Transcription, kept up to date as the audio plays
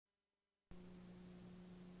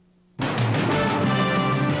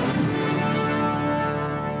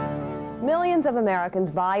Millions of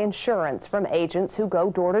Americans buy insurance from agents who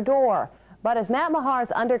go door to door. But as Matt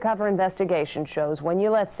Mahar's undercover investigation shows, when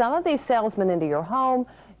you let some of these salesmen into your home,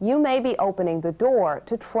 you may be opening the door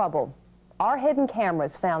to trouble. Our hidden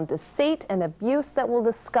cameras found deceit and abuse that will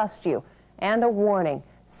disgust you, and a warning: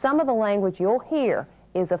 some of the language you'll hear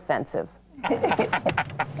is offensive.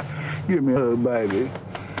 Give me a hug, baby.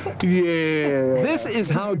 Yeah. This is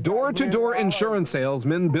how door-to-door insurance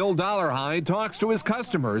salesman Bill Dollarhide talks to his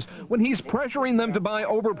customers when he's pressuring them to buy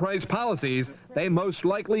overpriced policies they most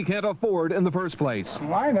likely can't afford in the first place.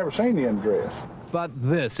 Well, I ain't never seen the undress. But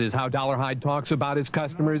this is how Dollarhide talks about his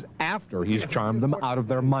customers after he's charmed them out of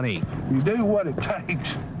their money. You do what it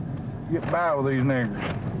takes to get by with these niggers.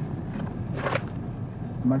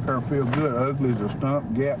 Make her feel good, ugly as a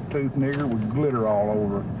stump, gap-toothed nigger with glitter all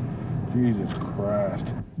over her. Jesus Christ.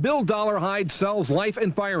 Bill Dollarhide sells life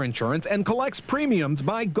and fire insurance and collects premiums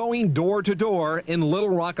by going door to door in Little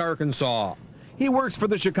Rock, Arkansas. He works for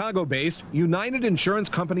the Chicago-based United Insurance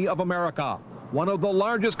Company of America, one of the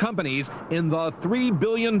largest companies in the $3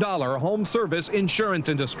 billion home service insurance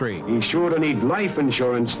industry. He's sure to need life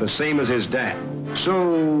insurance the same as his dad.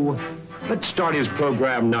 So let's start his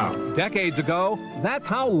program now. Decades ago, that's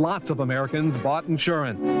how lots of Americans bought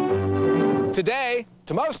insurance. Today,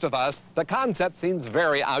 to most of us, the concept seems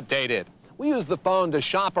very outdated. We use the phone to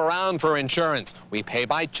shop around for insurance. We pay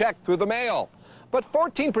by check through the mail. But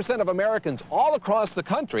 14% of Americans all across the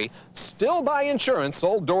country still buy insurance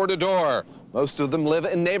sold door to door. Most of them live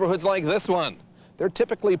in neighborhoods like this one. They're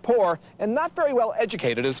typically poor and not very well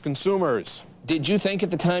educated as consumers. Did you think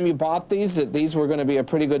at the time you bought these that these were going to be a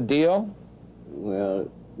pretty good deal?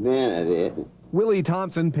 Well, then I did. Willie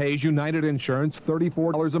Thompson pays United Insurance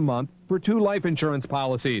 $34 a month for 2 life insurance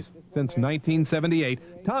policies. Since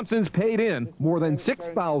 1978, Thompson's paid in more than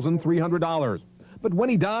 $6,300. But when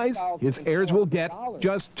he dies, his heirs will get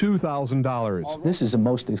just $2,000. This is the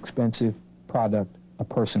most expensive product a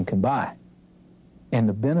person can buy. And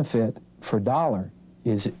the benefit for dollar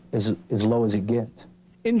is as low as it gets.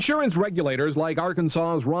 Insurance regulators like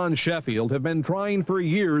Arkansas's Ron Sheffield have been trying for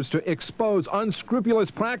years to expose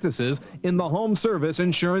unscrupulous practices in the home service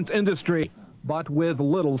insurance industry, but with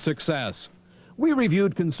little success. We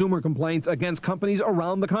reviewed consumer complaints against companies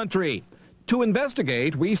around the country. To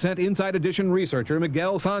investigate, we sent Inside Edition researcher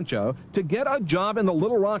Miguel Sancho to get a job in the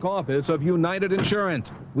Little Rock office of United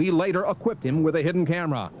Insurance. We later equipped him with a hidden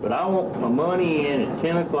camera. But I want my money in at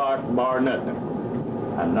 10 o'clock, bar nothing.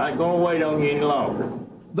 I'm not going to wait on you any longer.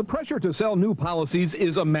 The pressure to sell new policies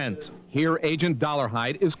is immense. Here, Agent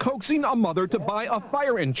Dollarhide is coaxing a mother to buy a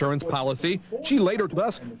fire insurance policy she later told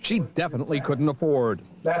us she definitely couldn't afford.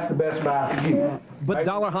 That's the best buy for you. But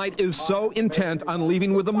Dollarhide is so intent on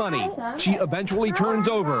leaving with the money, she eventually turns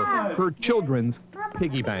over her children's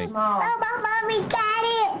piggy bank. Mommy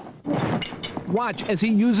got it. Watch as he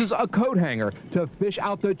uses a coat hanger to fish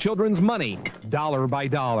out the children's money, dollar by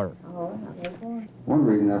dollar. One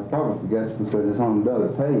reason I probably forgot is because it's on the other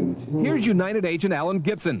page. Here's United Agent Alan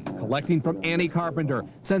Gibson, collecting from Annie Carpenter.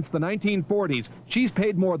 Since the 1940s, she's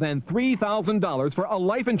paid more than $3,000 for a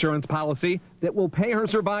life insurance policy that will pay her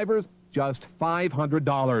survivors just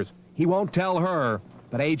 $500. He won't tell her,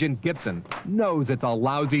 but Agent Gibson knows it's a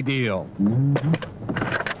lousy deal.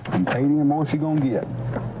 I'm paying her more she gonna get.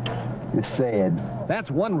 It's sad.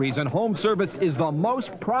 That's one reason home service is the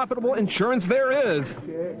most profitable insurance there is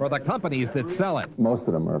for the companies that sell it. Most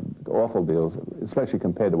of them are awful deals, especially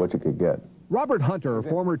compared to what you could get. Robert Hunter,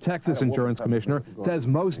 former Texas insurance commissioner, says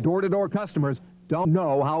most door-to-door customers don't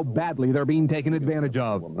know how badly they're being taken advantage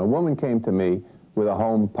of. A woman came to me with a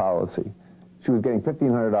home policy. She was getting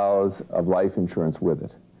 $1,500 of life insurance with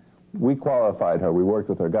it. We qualified her. We worked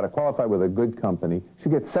with her, got her qualified with a good company. She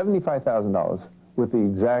gets $75,000 with the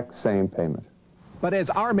exact same payment. But as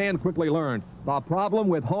our man quickly learned, the problem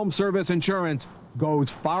with home service insurance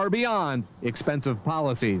goes far beyond expensive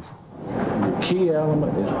policies. The key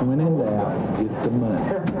element is when in doubt, get the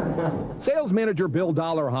money. Sales manager Bill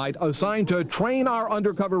Dollarhide, assigned to train our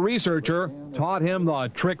undercover researcher, taught him the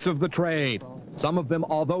tricks of the trade. Some of them,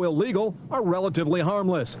 although illegal, are relatively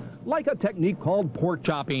harmless, like a technique called pork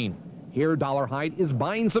chopping. Here, Dollarhide is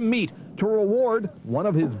buying some meat to reward one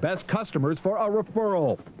of his best customers for a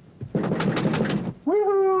referral.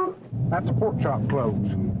 Woo-hoo! That's a pork chop close.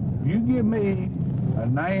 You give me a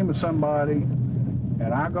name of somebody,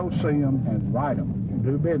 and I go see them and write them and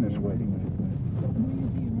do business with them.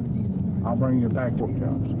 I'll bring you back pork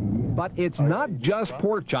chops. But it's not just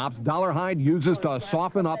pork chops Dollarhide uses to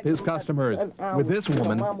soften up his customers. With this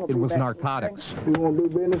woman, it was narcotics. You want to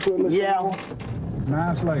do business with me? Yeah.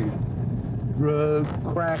 Nice lady. Drug,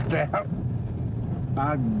 cracked out.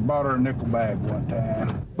 I bought her a nickel bag one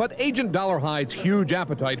time. But Agent Dollarhide's huge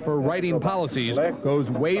appetite for writing policies goes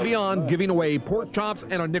way beyond giving away pork chops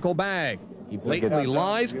and a nickel bag. He blatantly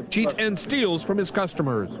lies, cheats, and steals from his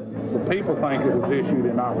customers. The people think it was issued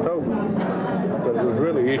in October, but it was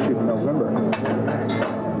really issued in November.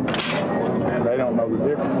 And they don't know the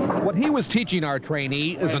difference. What he was teaching our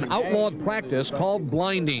trainee is an outlawed practice called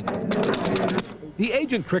blinding. The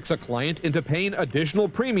agent tricks a client into paying additional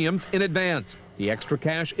premiums in advance. The extra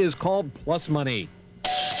cash is called plus money.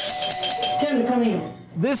 Tell him to come in.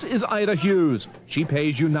 This is Ida Hughes. She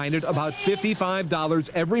pays United about $55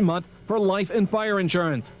 every month for life and fire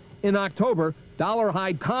insurance. In October,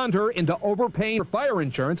 Dollarhide conned her into overpaying for fire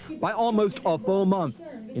insurance by almost a full month.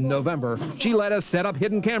 In November, she let us set up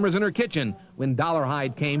hidden cameras in her kitchen when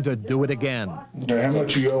Dollarhide came to do it again. Okay, how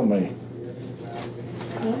much you owe me?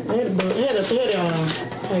 I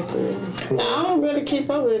don't really keep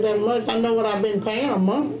up with it that much. I know what I've been paying a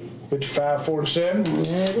month. $55.47?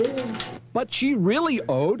 Yeah, it is. But she really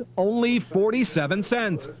owed only 47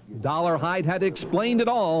 cents. Dollarhide had explained it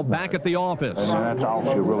all back at the office. And that's all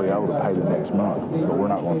she really owed to pay the next month. But we're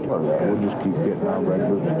not going to tell her. We'll just keep getting our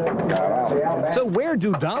regular. So where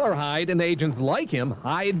do Dollarhide and agents like him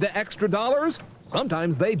hide the extra dollars?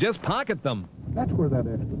 Sometimes they just pocket them. That's where that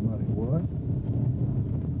extra money was.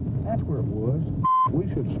 That's where it was. We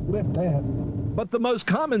should split that. But the most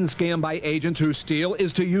common scam by agents who steal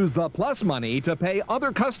is to use the plus money to pay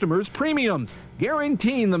other customers premiums,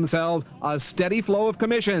 guaranteeing themselves a steady flow of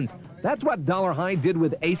commissions. That's what Dollarhide did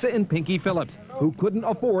with Asa and Pinky Phillips, who couldn't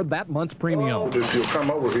afford that month's premium. If you'll come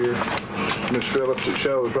over here, Miss Phillips, it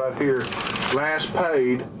shows right here, last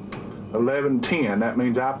paid $11.10. That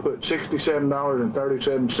means I put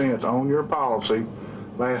 $67.37 on your policy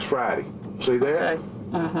last Friday. See that?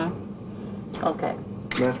 Okay. Okay.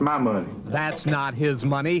 That's my money. That's not his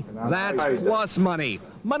money. That's plus money.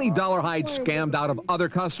 Money Dollarhide scammed out of other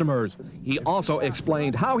customers. He also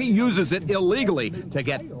explained how he uses it illegally to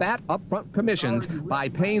get fat upfront commissions by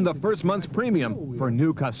paying the first month's premium for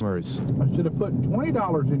new customers. Instead of putting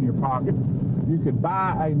 $20 in your pocket, you could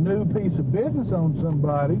buy a new piece of business on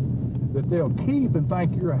somebody that they'll keep and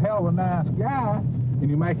think you're a hell of a nice guy, and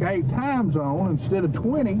you make 8 times on instead of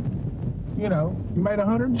 20. You know, you made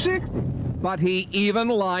 160. But he even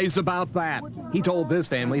lies about that. He told this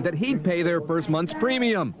family that he'd pay their first month's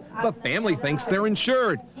premium. The family thinks they're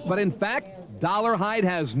insured, but in fact, Dollarhide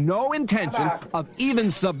has no intention of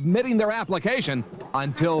even submitting their application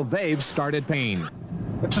until they've started paying.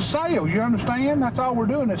 It's a sale, you understand? That's all we're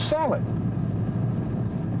doing is sell it.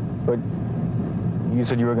 But you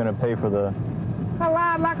said you were going to pay for the... I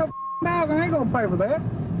lied like a dog. I ain't going to pay for that.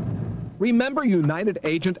 Remember United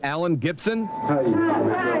agent Alan Gibson? Hi,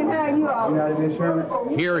 you all? United Insurance?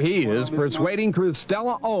 Here he is persuading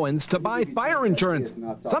Christella Owens to buy fire insurance,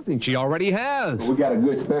 something she already has. We got a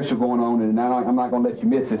good special going on, and I'm not going to let you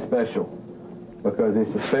miss this special because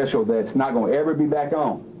it's a special that's not going to ever be back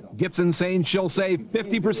on. Gibson saying she'll save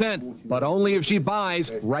 50%, but only if she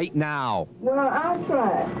buys right now. Well, I'll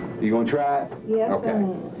try. You going to try it? Yes, okay.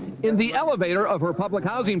 In the elevator of her public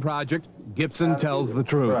housing project, Gibson tells the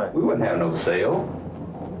truth. Right. We wouldn't have no sale.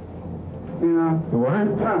 You know, we're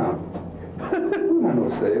in town. We want no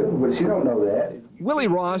sale, but she don't know that. Willie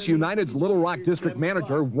Ross, United's Little Rock district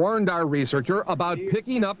manager, warned our researcher about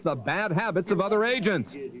picking up the bad habits of other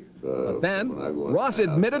agents. But then, Ross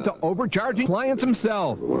admitted to overcharging clients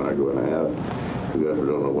himself. When I go in and out, you guys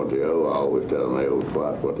don't know what they owe. I always tell them they owe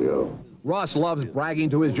twice what they owe. Ross loves bragging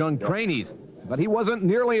to his young trainees, but he wasn't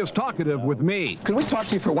nearly as talkative with me. Could we talk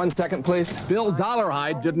to you for 1 second, please? Bill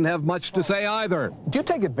Dollarhide didn't have much to say either. Do you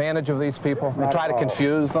take advantage of these people and try to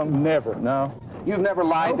confuse them? Never. No? You've never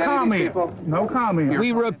lied to any of these people? No comment.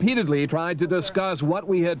 We repeatedly tried to discuss what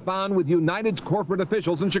we had found with United's corporate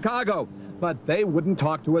officials in Chicago, but they wouldn't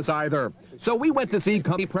talk to us either. So we went to see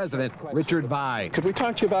company president Richard Vai. Could we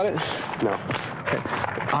talk to you about it? No.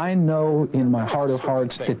 I know in my heart of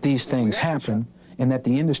hearts that these things happen and that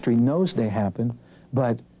the industry knows they happen,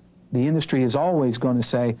 but the industry is always going to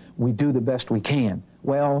say, we do the best we can.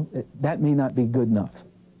 Well, that may not be good enough.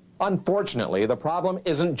 Unfortunately, the problem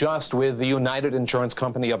isn't just with the United Insurance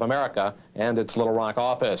Company of America and its Little Rock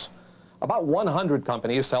office. About 100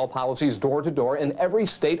 companies sell policies door to door in every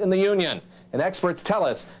state in the union, and experts tell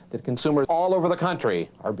us that consumers all over the country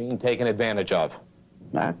are being taken advantage of.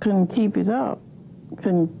 I couldn't keep it up.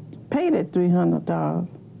 Couldn't pay that $300.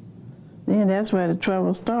 Then that's where the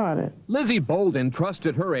trouble started. Lizzie Bolden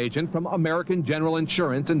trusted her agent from American General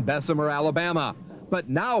Insurance in Bessemer, Alabama. But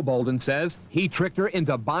now Bolden says he tricked her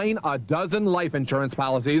into buying a dozen life insurance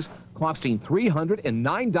policies costing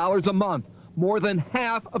 $309 a month, more than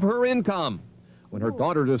half of her income. When her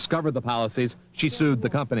daughter discovered the policies, she sued the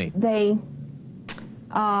company. They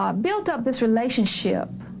built up this relationship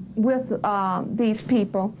with these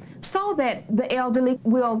people so that the elderly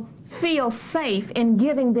will feel safe in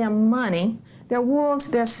giving them money. They're wolves,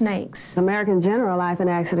 they're snakes. American General Life and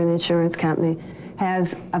Accident Insurance Company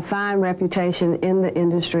has a fine reputation in the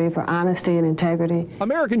industry for honesty and integrity.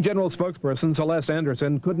 American General spokesperson Celeste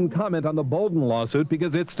Anderson couldn't comment on the Bolden lawsuit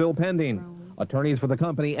because it's still pending. Attorneys for the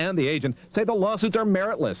company and the agent say the lawsuits are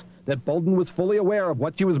meritless, that Bolden was fully aware of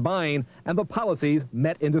what she was buying and the policies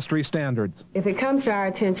met industry standards. If it comes to our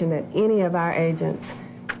attention that any of our agents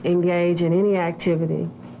engage in any activity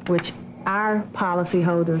which our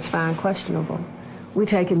policyholders find questionable, we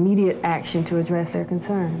take immediate action to address their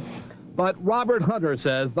concerns. But Robert Hunter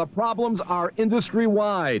says the problems are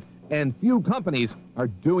industry-wide and few companies are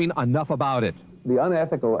doing enough about it. The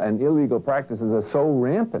unethical and illegal practices are so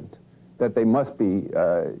rampant that they must be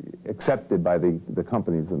accepted by the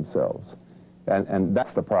companies themselves. And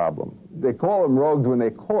that's the problem. They call them rogues when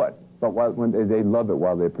they're caught, but when they love it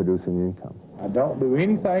while they're producing income. I don't do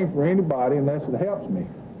anything for anybody unless it helps me.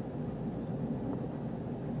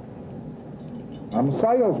 I'm a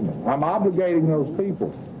salesman. I'm obligating those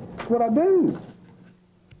people. That's what I do.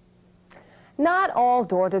 Not all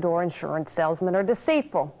door-to-door insurance salesmen are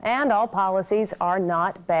deceitful, and all policies are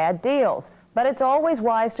not bad deals. But it's always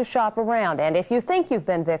wise to shop around, and if you think you've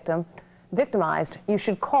been victimized, you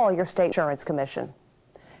should call your state insurance commission.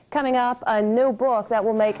 Coming up, a new book that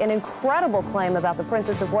will make an incredible claim about the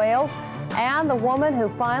Princess of Wales and the woman who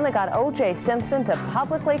finally got O.J. Simpson to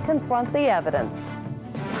publicly confront the evidence.